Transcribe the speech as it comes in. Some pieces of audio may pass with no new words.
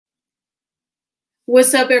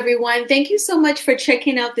What's up, everyone? Thank you so much for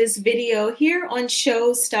checking out this video here on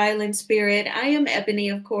Show Style and Spirit. I am Ebony,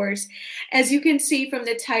 of course. As you can see from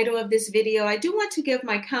the title of this video, I do want to give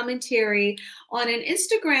my commentary on an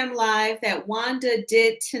Instagram Live that Wanda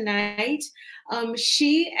did tonight.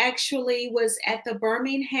 She actually was at the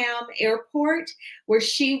Birmingham airport where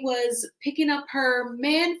she was picking up her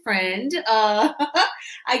man friend.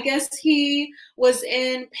 I guess he was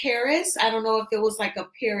in Paris. I don't know if it was like a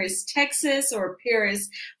Paris, Texas or Paris,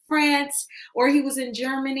 France, or he was in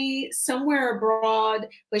Germany, somewhere abroad,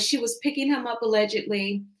 but she was picking him up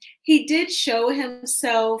allegedly. He did show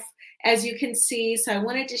himself, as you can see, so I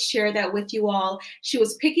wanted to share that with you all. She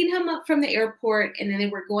was picking him up from the airport and then they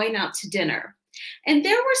were going out to dinner. And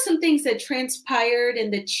there were some things that transpired in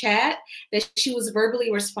the chat that she was verbally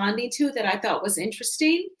responding to that I thought was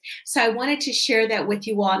interesting. So I wanted to share that with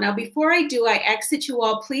you all. Now, before I do, I ask that you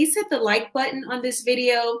all please hit the like button on this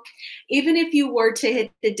video. Even if you were to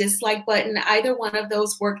hit the dislike button, either one of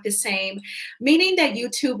those work the same, meaning that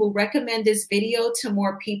YouTube will recommend this video to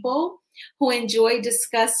more people who enjoy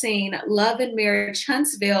discussing love and marriage,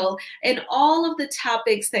 Huntsville, and all of the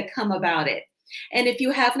topics that come about it. And if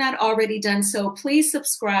you have not already done so, please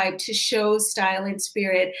subscribe to Show Style and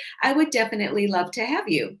Spirit. I would definitely love to have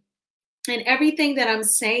you. And everything that I'm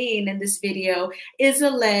saying in this video is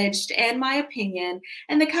alleged and my opinion.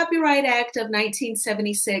 And the Copyright Act of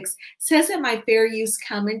 1976 says that my fair use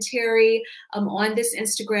commentary on this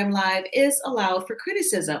Instagram Live is allowed for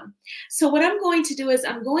criticism. So what I'm going to do is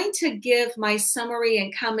I'm going to give my summary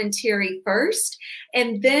and commentary first,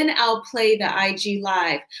 and then I'll play the IG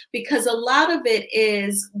Live, because a lot of it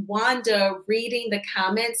is Wanda reading the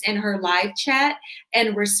comments in her live chat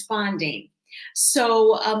and responding.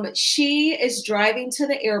 So she is driving to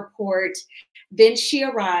the airport. Then she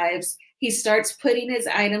arrives. He starts putting his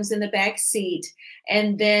items in the back seat.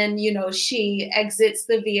 And then, she exits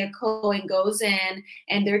the vehicle and goes in,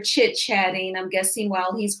 and they're chit-chatting, I'm guessing,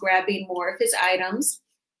 while he's grabbing more of his items.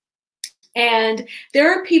 And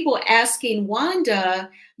there are people asking Wanda,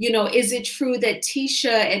 is it true that Tisha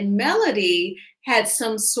and Melody had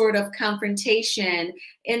some sort of confrontation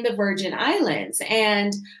in the Virgin Islands?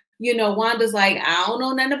 And Wanda's like, I don't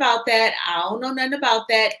know nothing about that. I don't know nothing about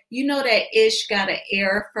that. That ish got to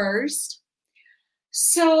air first.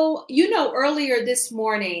 So, earlier this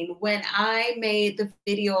morning when I made the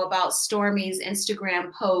video about Stormi's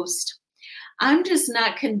Instagram post, I'm just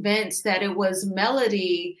not convinced that it was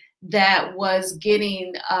Melody that was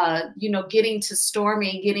getting to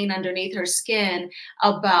Stormi, getting underneath her skin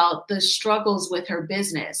about the struggles with her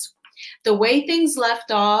business. The way things left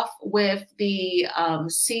off with the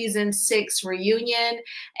season 6 reunion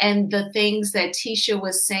and the things that Tisha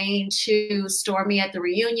was saying to Stormi at the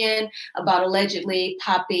reunion about allegedly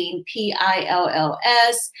popping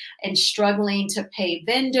PILLS and struggling to pay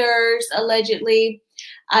vendors allegedly,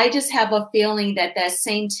 I just have a feeling that that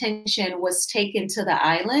same tension was taken to the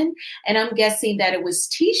island. And I'm guessing that it was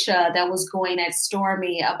Tisha that was going at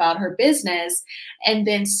Stormi about her business. And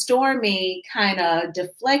then Stormi kind of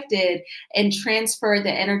deflected and transferred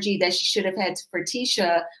the energy that she should have had for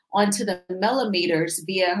Tisha onto the millimeters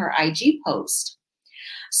via her IG post.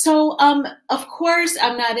 So, of course,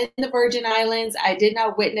 I'm not in the Virgin Islands. I did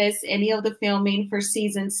not witness any of the filming for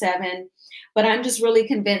season 7. But I'm just really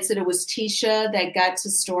convinced that it was Tisha that got to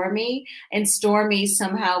Stormi, and Stormi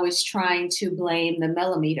somehow is trying to blame the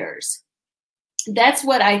millimeters. That's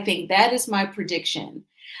what I think. That is my prediction.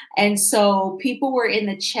 And so people were in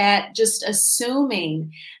the chat just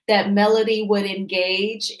assuming that Melody would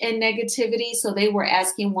engage in negativity. So they were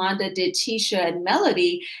asking Wanda, did Tisha and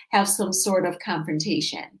Melody have some sort of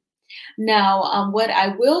confrontation? Now, what I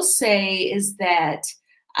will say is that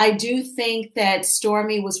I do think that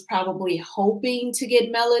Stormi was probably hoping to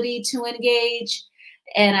get Melody to engage.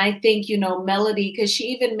 And I think, Melody, because she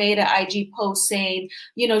even made an IG post saying,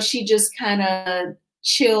 she just kind of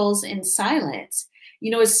chills in silence,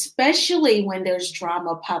 especially when there's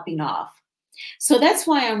drama popping off. So that's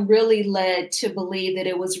why I'm really led to believe that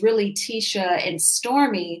it was really Tisha and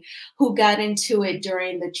Stormi who got into it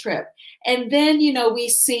during the trip. And then, we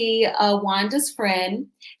see Wanda's friend.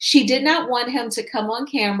 She did not want him to come on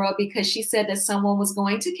camera because she said that someone was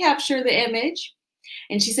going to capture the image.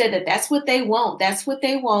 And she said that that's what they want. That's what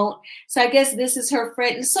they want. So I guess this is her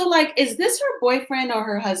friend. And so, is this her boyfriend or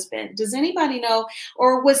her husband? Does anybody know?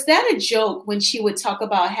 Or was that a joke when she would talk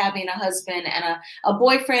about having a husband and a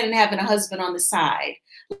boyfriend and having a husband on the side?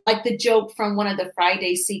 Like the joke from one of the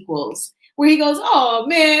Friday sequels where he goes, "Oh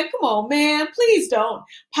man, come on, man, please don't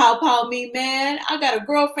pow me, man. I got a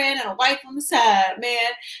girlfriend and a wife on the side,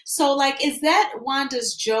 man." So, like, is that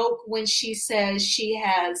Wanda's joke when she says she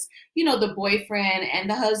has, the boyfriend and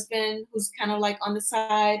the husband who's kind of like on the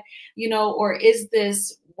side, or is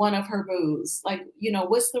this one of her boos? Like,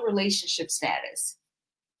 what's the relationship status?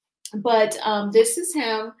 But this is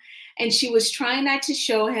him, and she was trying not to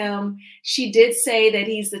show him. She did say that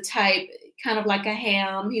he's the type, kind of like a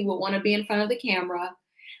ham. He would want to be in front of the camera.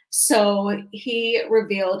 So he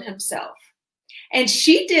revealed himself. And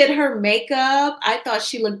she did her makeup. I thought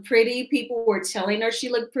she looked pretty. People were telling her she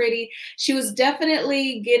looked pretty. She was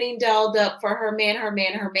definitely getting dolled up for her man, her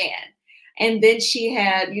man, her man. And then she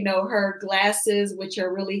had, her glasses, which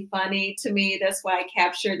are really funny to me. That's why I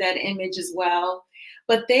captured that image as well.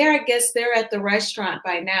 But I guess they're at the restaurant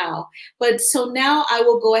by now. But so now I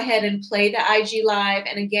will go ahead and play the IG Live.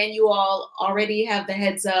 And again, you all already have the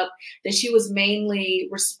heads up that she was mainly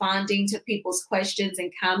responding to people's questions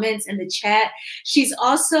and comments in the chat. She's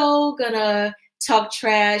also gonna talk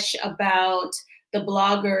trash about the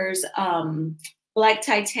bloggers, Black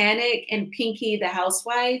Titanic and Pinky the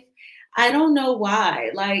housewife. I don't know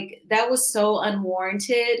why. Like, that was so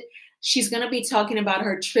unwarranted. She's going to be talking about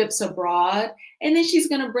her trips abroad, and then she's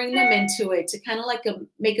going to bring them into it to kind of like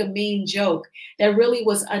make a mean joke that really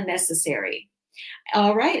was unnecessary.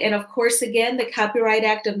 All right. And of course, again, the Copyright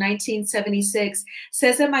Act of 1976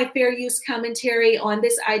 says that my fair use commentary on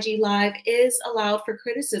this IG Live is allowed for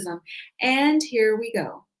criticism. And here we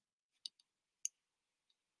go.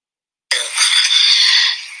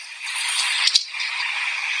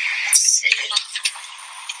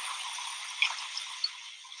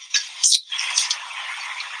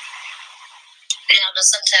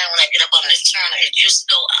 Sometimes when I get up on the turner, it used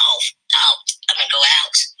to go out.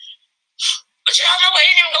 But y'all know it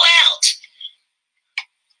didn't even go out.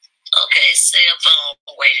 Okay, cell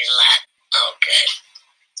phone waiting lot. Okay.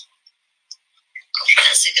 I'm trying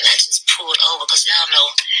to see, can I just pull it over? Because y'all know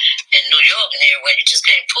in New York and everywhere, you just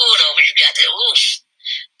can't pull it over. You got to,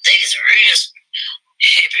 they is real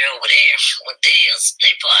heavy over there with theirs.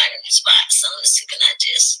 They parking spots. So let's see, can I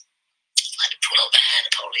just like to pull over behind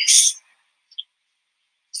the police?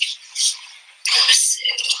 Let me see.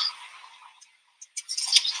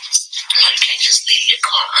 No, you can't just leave your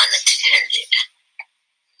car unattended.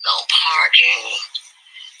 No parking.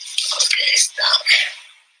 Okay, stop.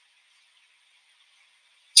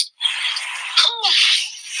 Oh.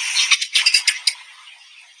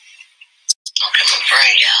 Okay, I'm gonna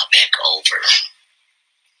bring y'all back over.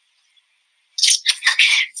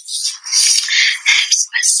 Okay. I'm so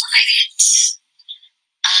excited.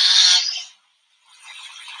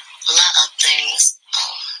 A lot of things.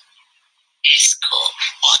 East Coast,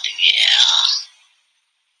 Wanda, yeah.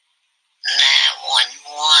 911.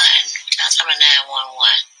 That's number 911.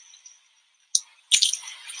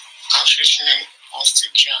 I'm listening wants to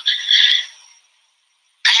jump.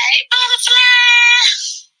 Hey, butterfly.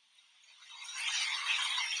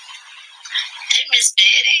 Hey, Miss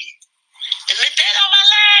Betty. Is Miss Betty on my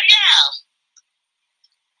live, y'all?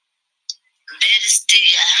 Betty's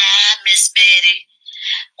still. Hi, Miss Betty.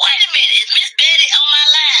 Wait a minute. Is Miss Betty on my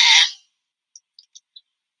live?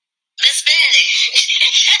 Miss Betty.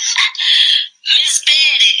 Miss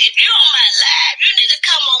Betty, if you're on my live, you need to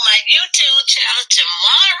come on my YouTube channel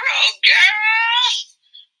tomorrow, girl.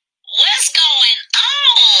 What's going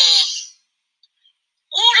on?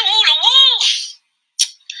 Woo-da, woo-da, woo.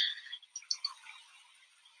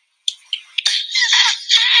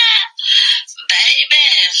 Baby,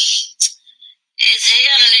 it's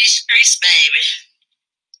hell in these streets, baby.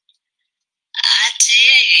 I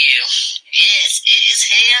tell you, yes, it is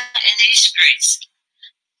hell in these streets.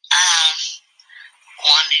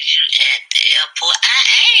 One of you at the airport. I'm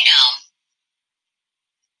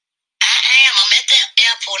at the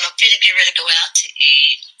airport and I'm finna get ready to go out to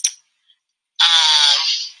eat.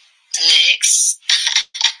 Next.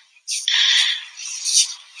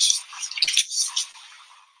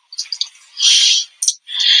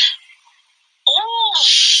 Ooh.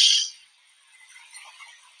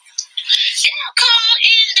 Y'all come on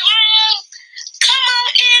in the room. Come on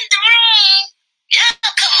in the room.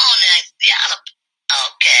 Y'all come on now. Y'all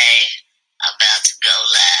okay. About to go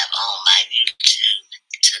live on my YouTube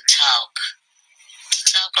to talk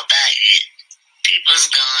about it. People's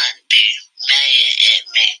gonna be mad at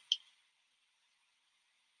me.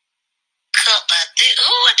 Cut by dick.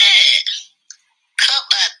 Who is that? Cut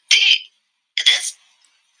by dick. This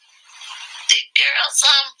dick girl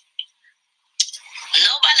something.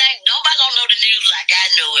 Nobody don't know the news like I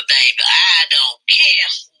know it, baby. I don't care.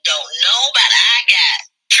 Don't nobody. I got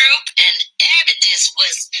proof and evidence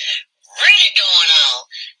what's thing going on.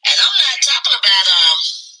 And I'm not talking about,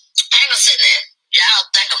 I ain't gonna say that. Y'all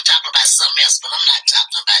think I'm talking about something else, but I'm not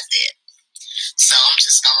talking about that. So I'm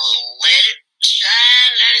just gonna let it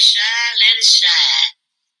shine, let it shine, let it shine.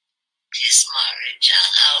 Kiss Murray,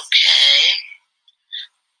 John. Okay.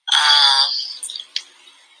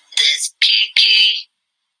 That's Kiki.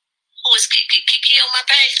 Who is Kiki? Kiki on my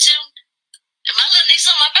page too? And my little niece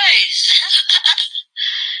on my page.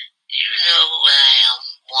 You know who I am,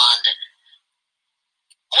 Wanda.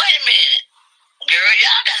 Wait a minute. Girl,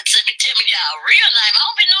 y'all gotta tell me y'all real name. I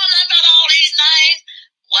don't be knowing nothing about all these names.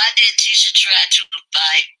 Why did Tisha try to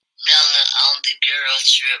fight Melanie on the girl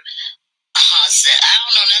trip? Said, I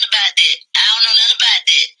don't know nothing about that. I don't know nothing about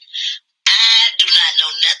that. I do not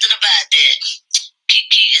know nothing about that.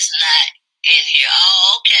 Kiki is not in here.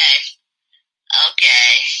 Oh, okay.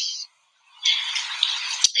 Okay.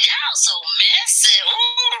 Y'all so messy.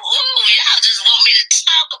 Ooh, y'all just want me to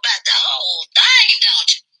talk about the whole thing, don't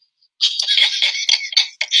you?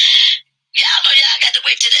 Y'all know y'all got to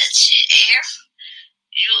wait till that shit air.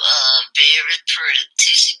 You are very pretty.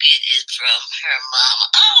 Tisha get it from her mama.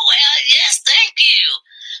 Oh, well, yes, thank you.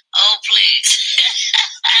 Oh, please.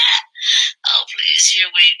 Oh, please,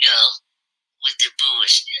 here we go with the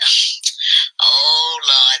bullshit. Oh,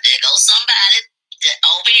 Lord, there goes somebody that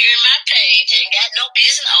over here in my page ain't got no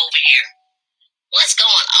business over here. What's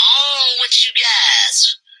going on with you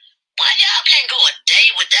guys? Why y'all can't go a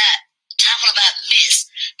day without talking about Miss?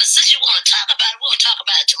 But since you want to talk about it, we'll talk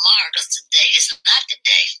about it tomorrow because today is not the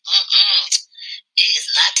day. It is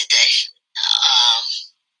not today.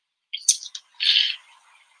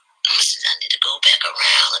 Let me see, I need to go back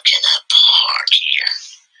around. Can I park here?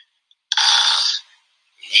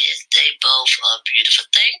 Yes, they both are beautiful.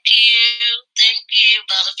 Thank you,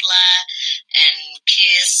 Butterfly and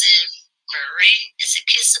Kissy Marie. Is it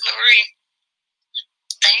Kissy Marie?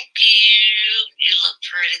 Thank you. You look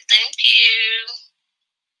pretty. Thank you.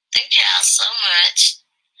 Thank y'all so much.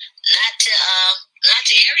 Not to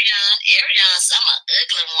Ariane. Ariane, I'm an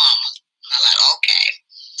ugly woman. And I'm like, okay.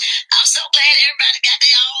 I'm so glad everybody got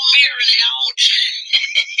their own mirror and their own.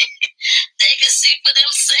 They can see for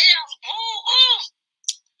themselves. Ooh.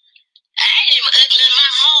 I ain't even ugly in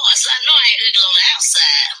my heart, so I know I ain't ugly on the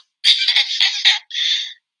outside.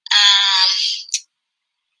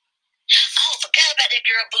 Oh, forgot about that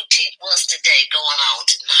girl boutique was today going on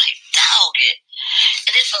tonight. Dog it.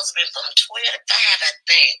 And it's supposed to be from 12 to 5, I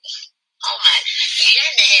think. Oh my.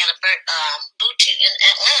 Yanda had a boutique in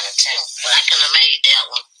Atlanta too. But I couldn't have made that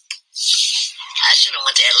one. I should have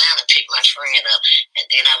went to Atlanta and picked my friend up. And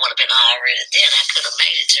then I would have been already there. I could have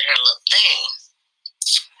made it to her little thing.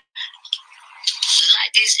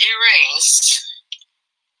 Like these earrings.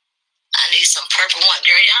 I need some purple one.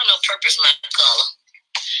 Girl, y'all know purple's my color.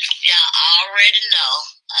 Y'all already know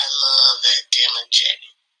I love that denim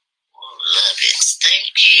jacket. Love it.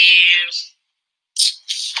 Thank you.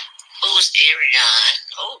 Who's Ariane?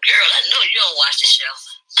 Oh, girl, I know you don't watch the show.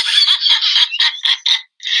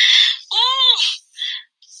 Ooh.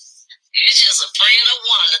 You're just a friend of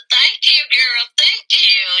Wanda. Thank you, girl. Thank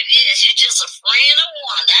you. Yes, you're just a friend of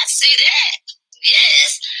Wanda. I see that.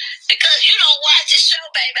 Yes. Because you don't watch the show,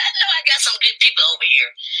 baby. I know I got some good people over here.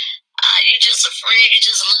 You just a friend. You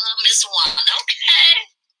just love Miss Wanda. Okay.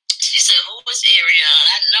 She said, who was Ariane?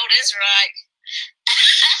 I know that's right.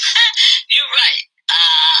 You're right.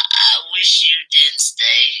 I wish you didn't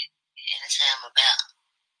say anything about.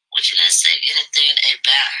 Would you didn't say anything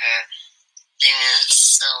about her? Then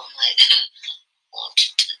so like, want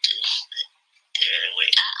you to do that. Anyway,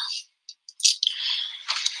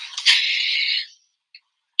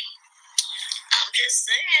 I'm just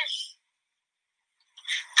saying.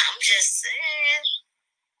 I'm just saying.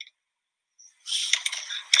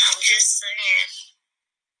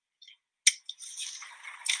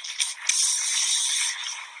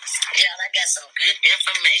 Y'all, I got some good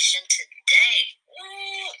information today.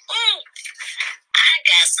 Ooh. I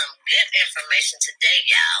got some good information today,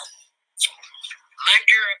 y'all. My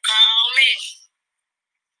girl called me,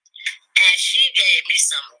 and she gave me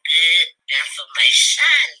some good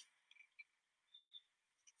information.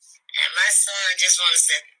 And my son just want to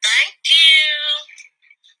say thank you.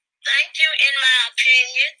 Thank you, in my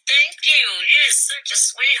opinion. Thank you. You're such a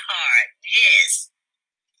sweetheart. Yes.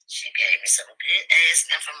 She gave me some good ass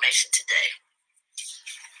information today.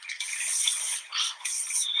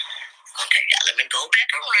 Okay, y'all, let me go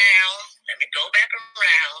back around.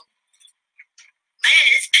 Man,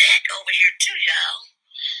 it's packed over here too, y'all.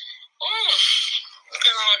 Oh, look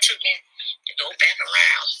how long it took me to go back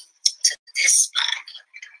around to this spot.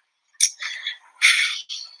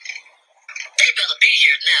 They better be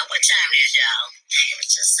here now. What time is y'all?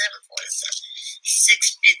 It's just 7:47.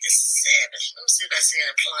 6:57. Let me see if I see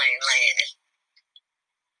any plane landing.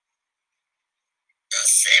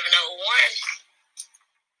 7:01.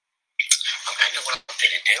 Oh, I know what I'm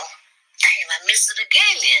going to do. Damn, I missed it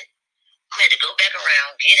again then. I'm going to go back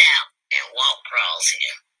around, get out, and walk across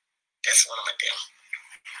here. That's what I'm going to do.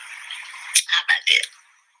 How about that?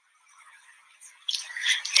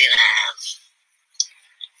 Then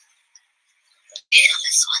yeah,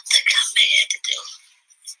 that's what I think I may have to do.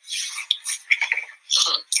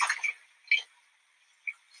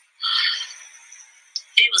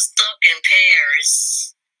 He was stuck in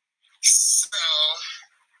Paris. So,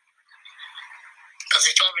 because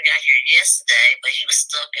he told me he got here yesterday, but he was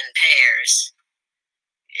stuck in Paris.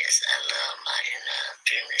 Yes, I love my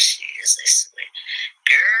dreamer. She is a sweet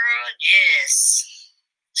girl. Yes.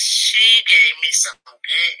 She gave me some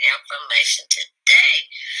good information today.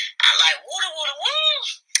 I like woo.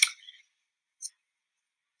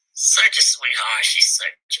 Such a sweetheart. She's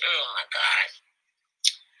such, oh my God.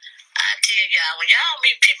 I tell y'all, when y'all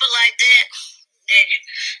meet people like that, then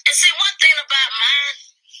and see one thing about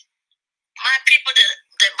my people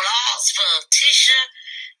that blogs for Tisha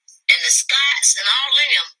and the Scots and all of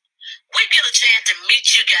them, we get a chance to meet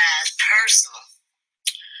you guys personal.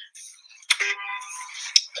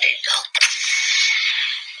 There you go.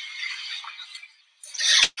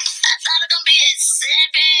 I thought it was going to be at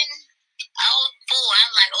 7:04. I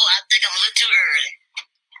was like, I think I'm a little too early.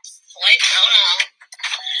 Wait, hold on.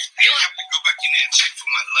 You have to go back in there and check for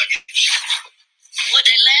my luggage. Would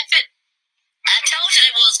they laugh at? I told you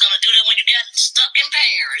they was going to do that when you got stuck in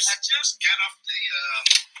Paris. I just got off the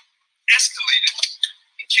escalator.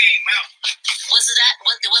 It came out. Was it that?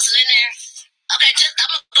 Was it in there? Okay,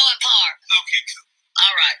 I'm going to go and park. Okay, cool.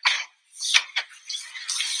 All right.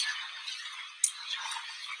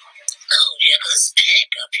 Oh, yeah, because it's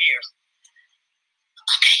packed up here.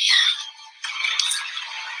 Okay, yeah.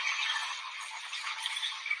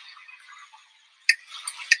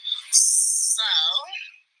 So,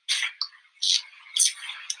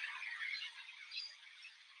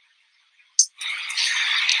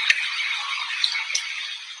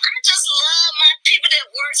 I just love my people that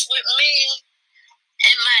works with me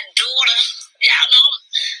and my daughter. Y'all know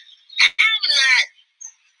I'm not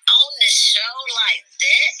on the show like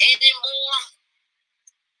that anymore.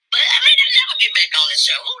 But, I mean, I'll never get back on the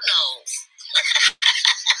show. Who knows?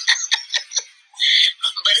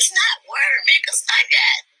 But it's not worrying me because I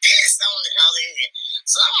got this on the other end.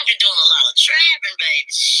 So I'm going to be doing a lot of traveling,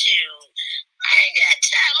 baby. Shoot. I ain't got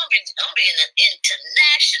time. I'm going to be in the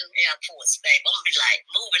international airports, baby. I'm going to be like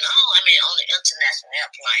moving on. I mean, on the international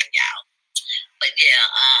airplane, y'all. But yeah,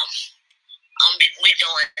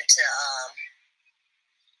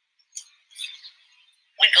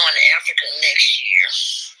 we're going to Africa next year.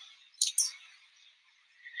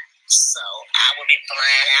 So I will be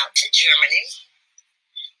flying out to Germany.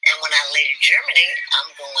 And when I leave Germany, I'm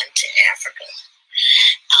going to Africa.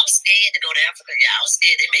 I'm scared to go to Africa, y'all. I'm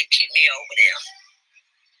scared they may keep me over there.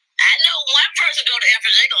 I know one person go to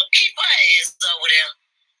Africa, they're going to keep her ass over there.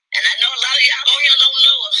 And I know a lot of y'all on here don't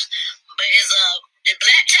know us. But the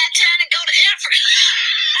Black Titanic go to Africa?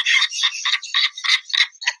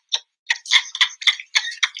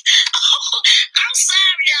 I'm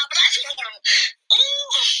sorry, y'all, but I just want to...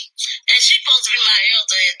 Ooh. And she's supposed to be my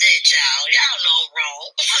elder at that, y'all. Y'all know I'm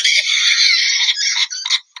wrong.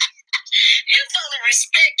 You're supposed to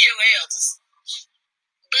respect your elders.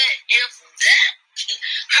 But if that...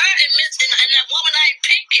 Her and that woman named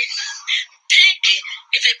Pinky,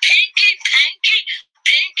 if it Pinky,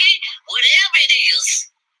 whatever it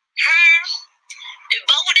is, her, if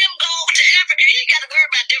both of them go over to Africa, you ain't got to worry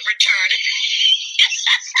about them returning.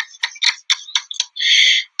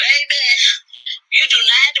 Baby, you do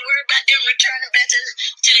not have to worry about them returning back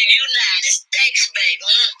to the United States, baby.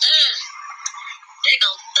 They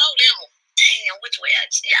gonna throw them. Damn, which way?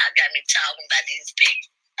 Y'all got me talking about these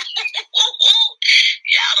people.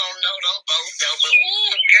 Y'all don't know them both though, but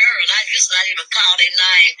ooh, girl, I used to not even call their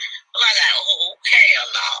name. Like, hell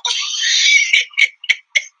no.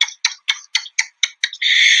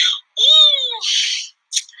 Ooh.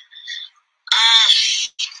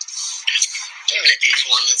 Let me let these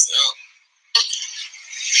ones up.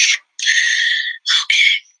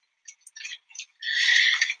 Okay.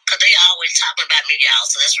 Because they always talking about me, y'all,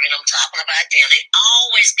 so that's the reason I'm talking about them. They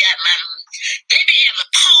always got they be having a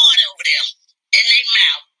part over there in their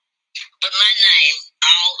mouth with my name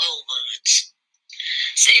all over it.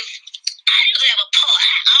 See, I usually have a part.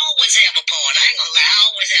 I always have a part. I ain't gonna lie, I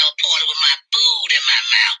always have a part with my food in my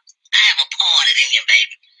mouth. I have a part in you,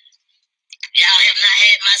 baby. Y'all have not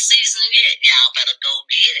had my season yet. Y'all better go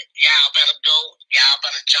get it. Y'all better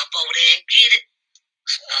jump over there and get it.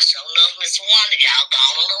 So enough, Miss Wanda, y'all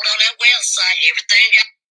gone on over on that website. Everything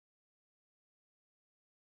y'all.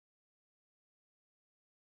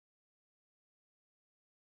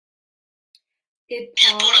 It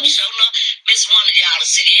Just put up paused. show enough, Miss Wanda, y'all to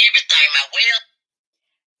see everything. My well.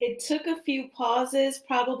 It took a few pauses,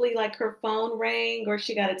 probably like her phone rang or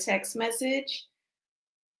she got a text message.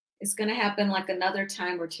 It's going to happen like another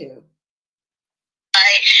time or two.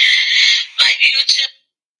 My YouTube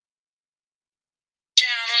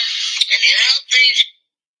channel, and then other things.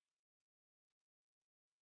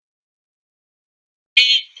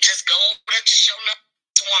 Just go over there to show enough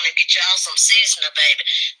to want to get y'all some seasoning, baby.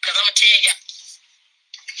 Because I'm going to tell y'all.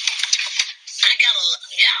 I got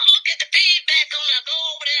y'all look at the feedback on there. Go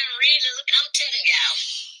over there and read it. Look, I'm telling y'all.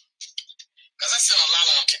 Because I sent a lot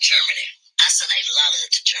of them to Germany. I sent a lot of them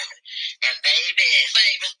to Germany. And baby,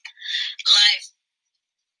 like,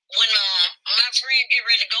 when my friend get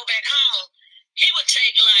ready to go back home, he would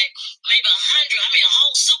take like maybe a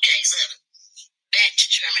whole suitcase of it back to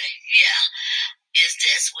Germany. Yeah. Is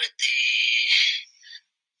this with the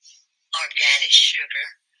organic sugar?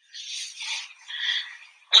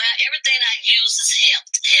 Well, everything I use is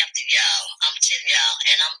healthy, y'all. I'm telling y'all,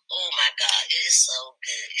 and oh my God, it is so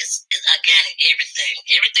good. It's organic, everything.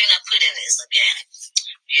 Everything I put in it is organic.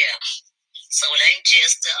 Yeah. So it ain't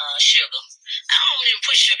just sugar. I don't even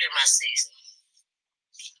put sugar in my seasoning.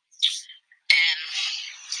 And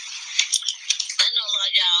I know a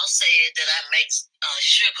lot of y'all say that I make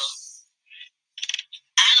sugar.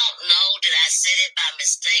 I don't know that I said it by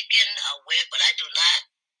mistaken or what, but I do not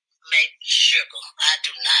make sugar. I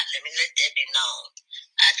do not. Let that be known.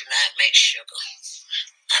 I do not make sugar.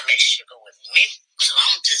 I make sugar with milk. So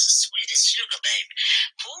I'm just as sweet as sugar, baby.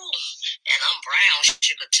 Ooh. And I'm brown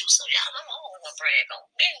sugar too, so y'all know I'm gonna brag on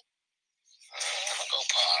me. I'm gonna go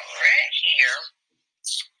part right here.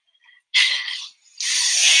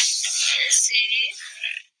 Let's see.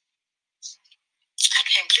 I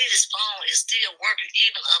can't believe this phone is still working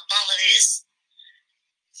even up under this.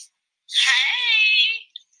 Hey.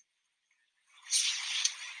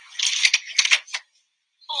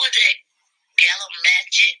 Who is that? Gallo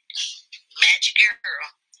Magic Girl.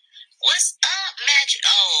 What's up, Magic?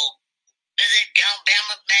 Oh, is that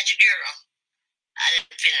Bama Magic Girl? I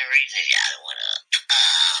didn't finish reading it. Y'all don't want to.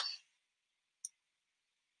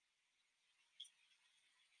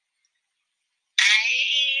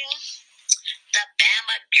 The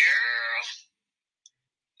Bama Girl.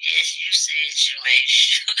 Yes, you said you made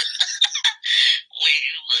sugar when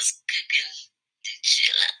you was cooking the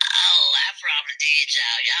chili. Oh, I probably did,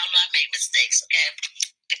 y'all. Y'all know I make mistakes, okay?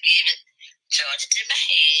 Forgive it. Charge it to my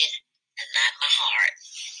head and not my heart.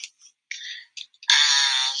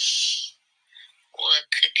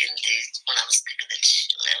 When I was cooking the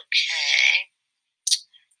chili, okay?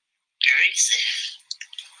 Greasy.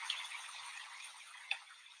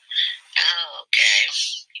 Okay.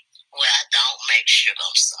 Well, I don't make sugar.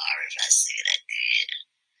 I'm sorry if I said I did.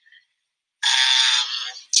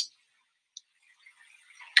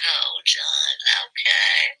 Cold John.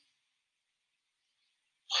 Okay.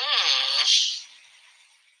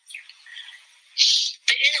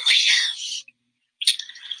 But anyway, yeah.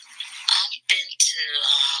 I've been to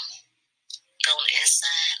go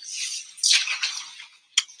inside.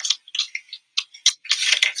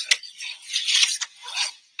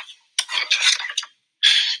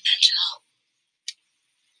 And y'all,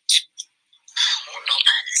 I don't want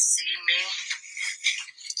nobody to see me.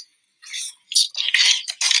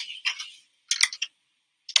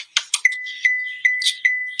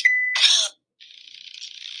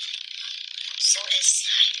 So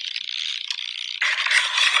excited.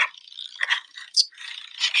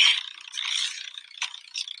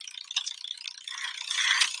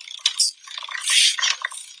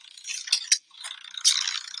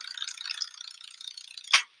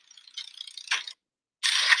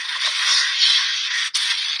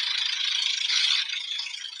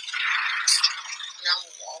 And I'm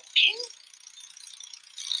walking.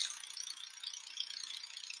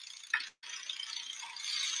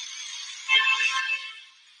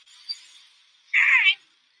 Hi.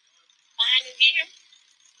 Fine in here.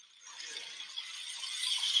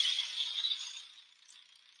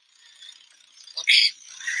 Okay.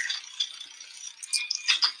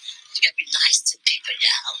 You gotta be nice to people,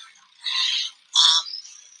 y'all.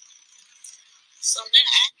 So now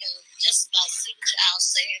I can just about see what y'all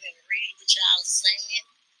saying and read what y'all saying.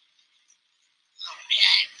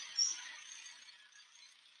 Okay.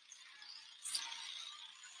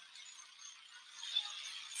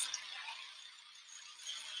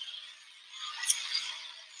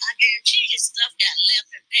 I guarantee you his stuff got left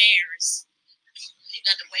in Paris. You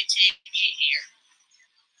got to wait till you get here.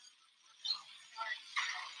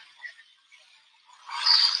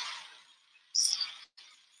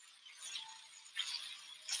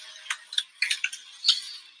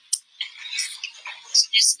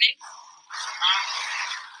 Excuse me.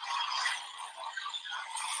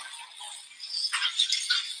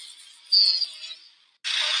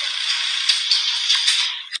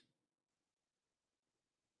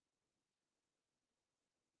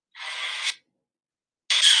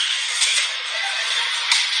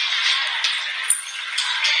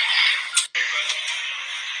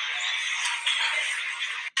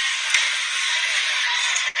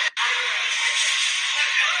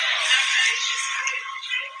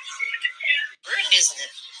 Great, isn't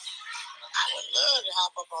it? I would love to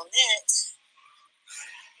hop up on that.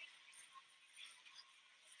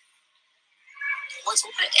 What's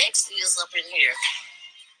with the X's up in here?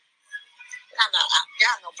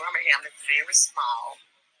 Y'all know Birmingham is very small.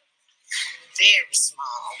 Very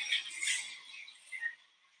small.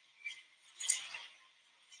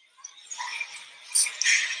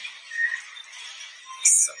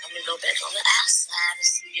 So let me go back on the outside and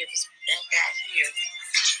see if it's back out here.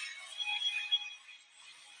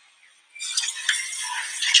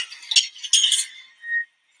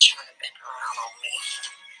 Turn it back around on me.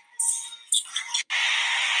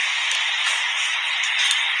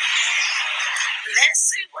 Let's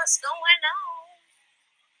see what's going on.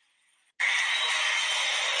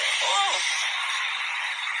 Oh.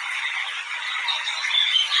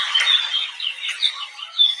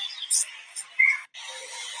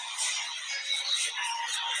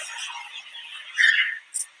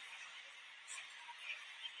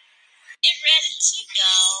 Get ready to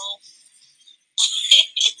go.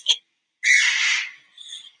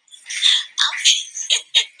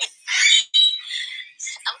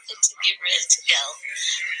 I'm fit to get ready to go.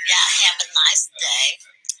 Y'all have a nice day.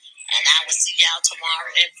 And I will see y'all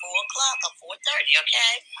tomorrow at 4 o'clock or 4:30,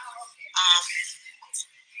 okay?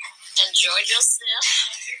 Enjoy yourself.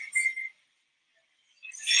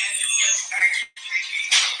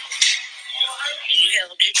 You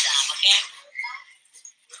have a good time, okay?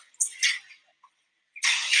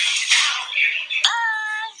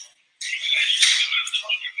 Bye.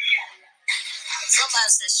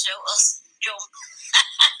 Somebody said show us your...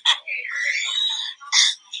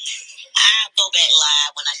 I'll go back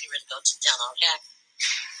live when I get ready to go to dinner, okay?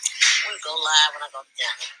 We'll go live when I go to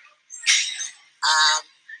dinner.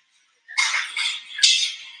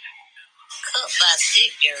 Cook by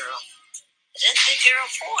Thick Girl. Is that Thick Girl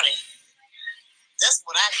 40? That's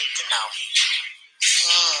what I need to know.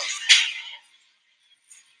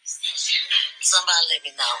 Somebody let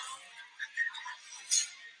me know.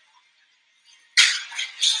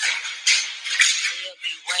 We'll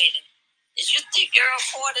be waiting. Is you Thick Girl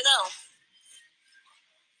 40 though?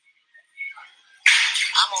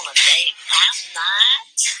 I'm on a date. I'm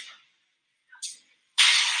not.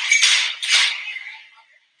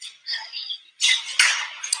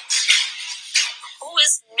 Who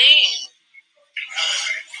is me?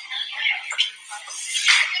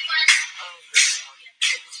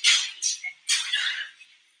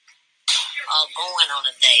 Oh, going on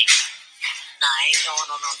a date. Nah, I ain't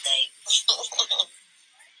going on no date.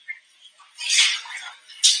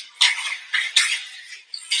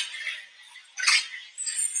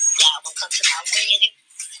 Y'all gonna come to my wedding?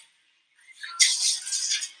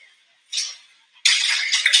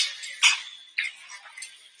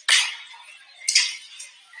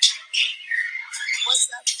 What's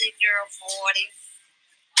up, Thick Girl 40?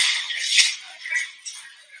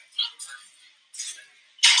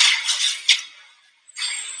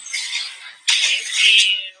 Thank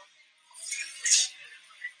you.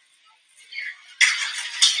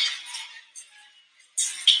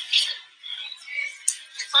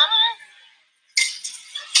 Huh?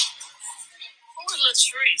 Who is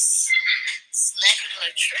Latrice? Slapping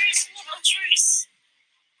Latrice? Who's Latrice?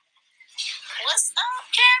 What's up,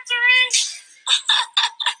 Catherine?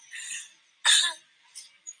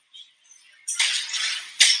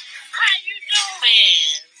 How you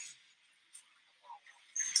doing?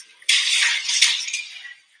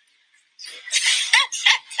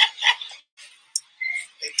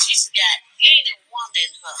 She's got any Wanda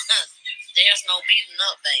in her. There's no beating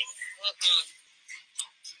up, baby.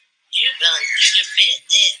 You just bet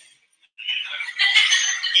that.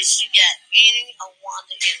 If she got any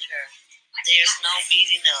Wanda in her, there's no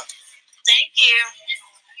beating up. Thank you.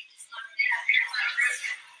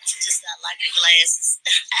 She just got like your glasses.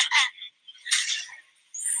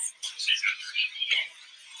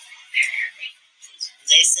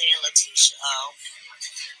 They saying Letitia,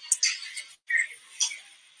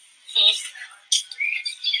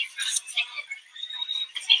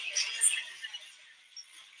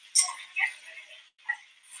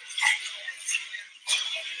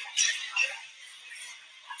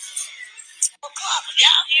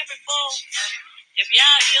 here before? If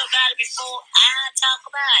y'all hear about it before, I talk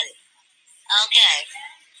about it. Okay.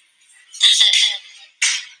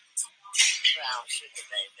 Brown sugar,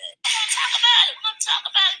 baby. We're gonna talk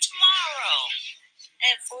about it tomorrow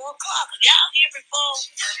at 4:00. If y'all hear before,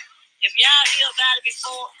 if y'all hear about it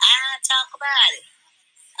before, I talk about it.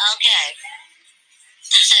 Okay.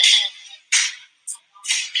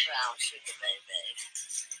 Brown sugar, baby.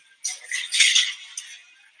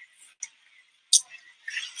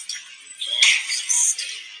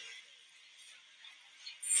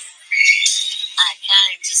 I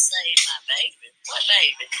came to save my baby. What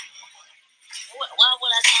baby? Why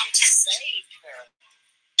would I come to save her?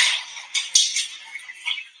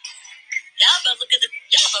 Y'all better look at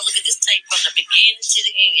this tape from the beginning to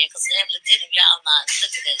the end, because evidently y'all not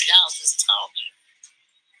looking at it. Y'all just talking.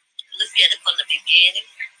 Look at it from the beginning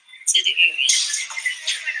to the end.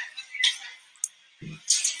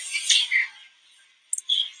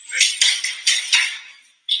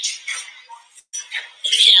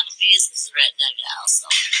 We handle business right now, y'all. So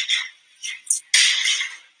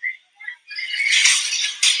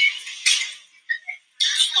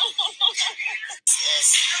yes.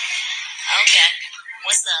 Okay.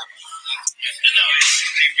 What's up?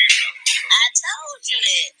 I told you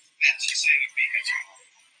that.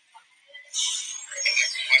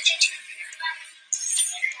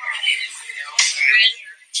 You ready?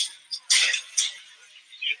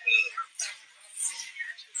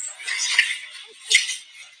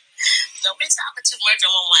 Don't be talking too much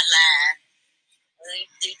on my live.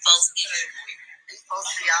 These folks be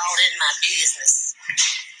all in my business.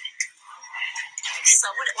 So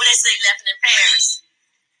what they say left in Paris?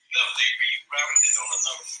 No, they rerouted it on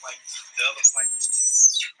another flight. The other flight was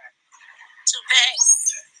 2 packs.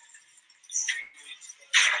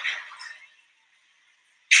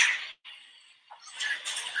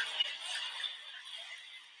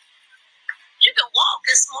 You can walk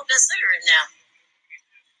and smoke that cigarette now.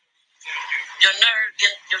 Your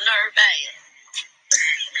nerve bad.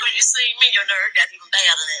 When you see me, your nerve got even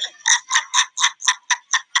badder than it.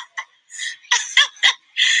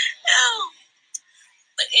 Oh.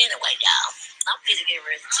 But anyway, y'all, I'm gonna get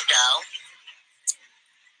ready to go.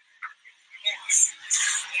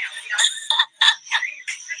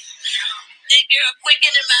 This girl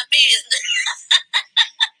quicker than my business.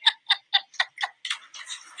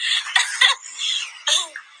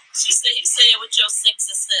 He said with your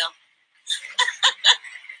sexy self.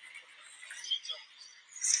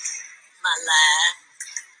 My lie.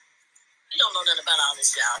 You don't know nothing about all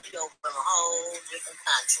this, y'all. You go from a whole different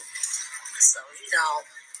country. So you don't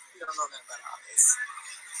know nothing about all this.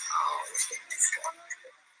 Oh,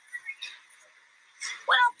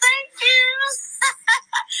 well, thank you.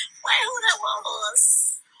 Wait, who that one was?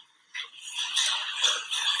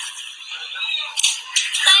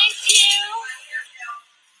 Thank you.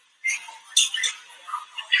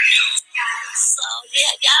 So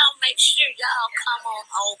yeah, y'all make sure y'all come on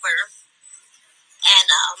over and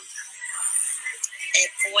at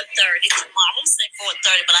 4:30 tomorrow. I'm gonna say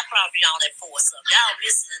 4:30, but I probably be on at 4. So if y'all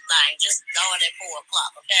missing the thing, just go in at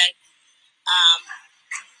 4:00, okay?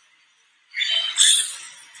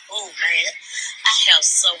 Oh man, I have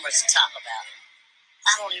so much to talk about.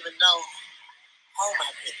 I don't even know. Oh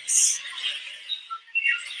my goodness.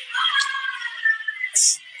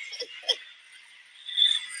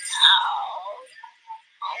 Oh,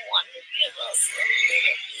 I want to give us a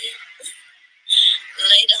little bit.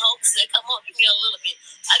 Lady Hope said, "Come on, give me a little bit."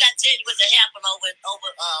 I got to tell you what happened over the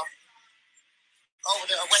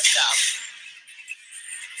what's called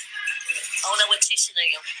over there with Tisha and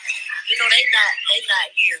them. You know they not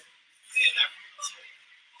here.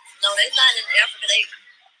 No, they not in Africa.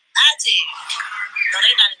 I tell you, no,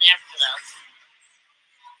 they not in Africa though.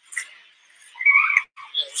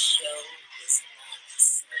 The show is not the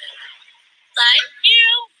same. Thank you.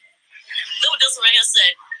 Look what this one right here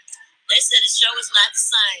said. They said the show is not the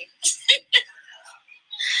same.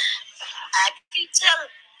 I keep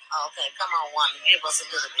telling. Oh, okay, come on, Wanda, give us a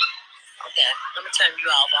little bit. Okay, let me turn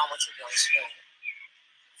you off. I want you to go on screen.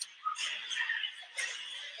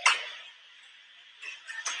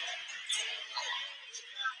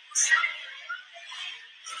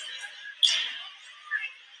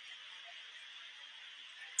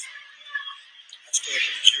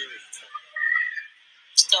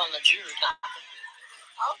 Still in the jury conference.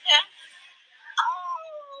 Okay.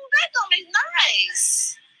 Oh, that's gonna be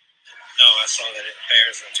nice. No, I saw that in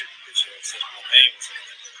Paris. I took a picture. It said my name was in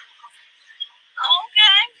it.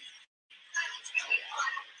 Okay.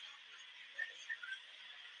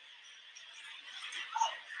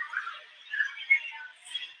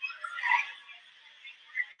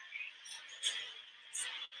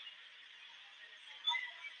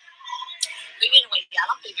 But anyway, y'all,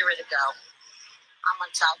 I'm getting ready to go. I'm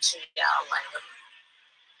going to talk to y'all later.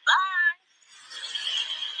 Bye.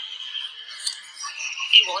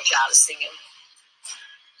 He wants y'all to see him.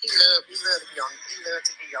 He love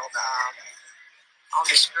to be on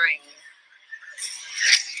the screen.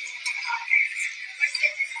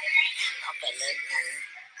 Okay, let me.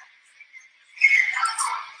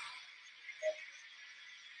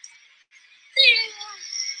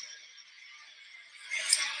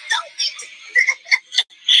 Don't be,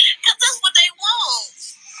 because that's what they want.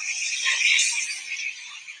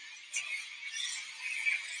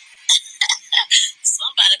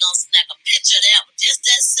 Somebody gonna snap a picture of that with just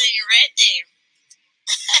that scene right there.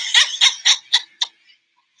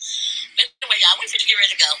 But anyway, y'all, we finna get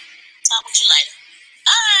ready to go. Talk with you later.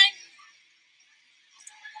 Bye.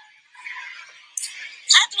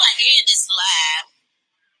 How do I end this live?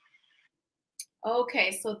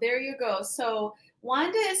 Okay, so there you go. So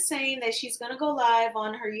Wanda is saying that she's going to go live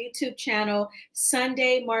on her YouTube channel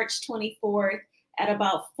Sunday, March 24th at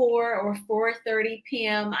about 4 or 4:30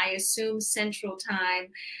 p.m., I assume Central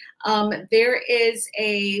Time. There is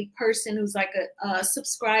a person who's like a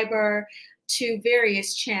subscriber to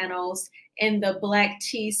various channels in the Black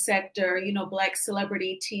tea sector, you know, Black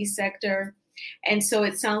celebrity tea sector. And so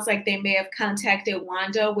it sounds like they may have contacted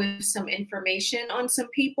Wanda with some information on some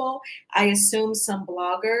people. I assume some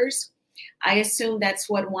bloggers. I assume that's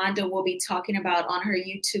what Wanda will be talking about on her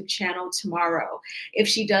YouTube channel tomorrow. If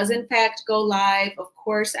she does in fact go live, of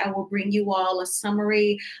course, I will bring you all a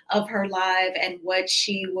summary of her live and what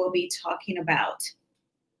she will be talking about.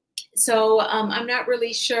 So I'm not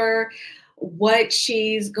really sure what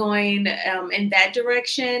she's going in that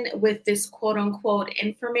direction with this quote unquote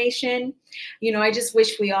information. You know, I just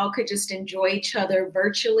wish we all could just enjoy each other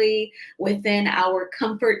virtually within our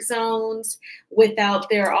comfort zones without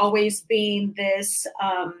there always being this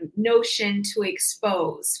notion to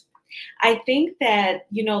expose. I think that,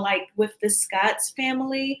 you know, like with the Scott's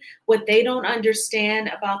family, what they don't understand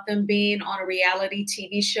about them being on a reality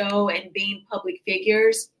TV show and being public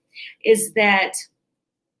figures is that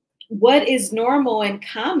what is normal and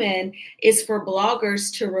common is for bloggers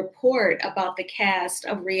to report about the cast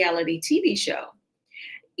of reality TV show.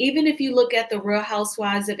 Even if you look at the Real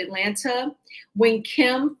Housewives of Atlanta, when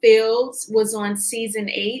Kim Fields was on season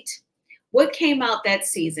 8, what came out that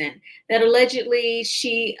season? That allegedly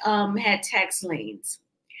she had tax liens.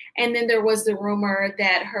 And then there was the rumor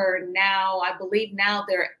that her now, I believe now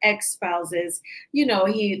their ex-spouses, you know,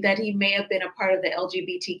 that he may have been a part of the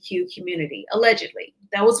LGBTQ community, allegedly.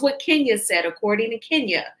 That was what Kenya said, according to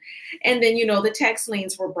Kenya. And then, you know, the tax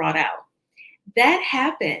liens were brought out. That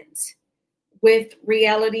happens with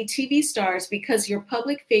reality TV stars because you're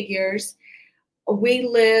public figures. We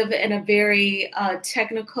live in a very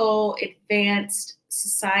technical, advanced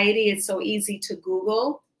society. It's so easy to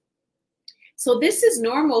Google. So this is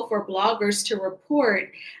normal for bloggers to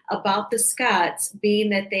report about the Scotts,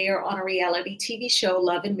 being that they are on a reality TV show,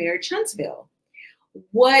 Love and Marriage Huntsville.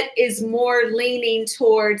 What is more leaning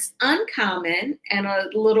towards uncommon and a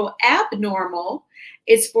little abnormal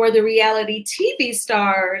is for the reality TV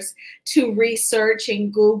stars to research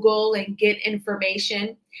and Google and get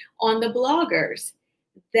information on the bloggers.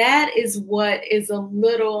 That is what is a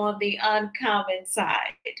little on the uncommon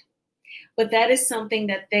side. But that is something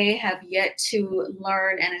that they have yet to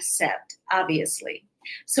learn and accept, obviously.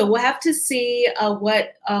 So we'll have to see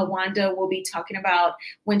what Wanda will be talking about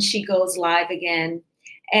when she goes live again.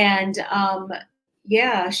 And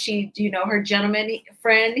yeah, she, you know, her gentleman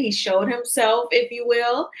friend, he showed himself, if you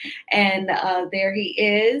will. And there he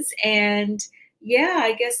is. And yeah,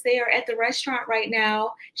 I guess they are at the restaurant right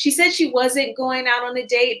now. She said she wasn't going out on a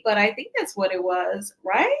date, but I think that's what it was,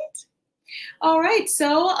 right? All right,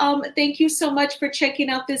 so thank you so much for checking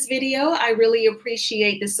out this video. I really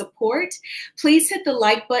appreciate the support. Please hit the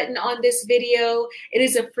like button on this video. It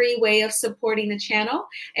is a free way of supporting the channel.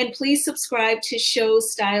 And please subscribe to Show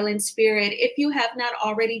Style and Spirit if you have not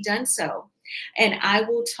already done so. And I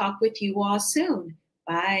will talk with you all soon.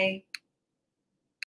 Bye.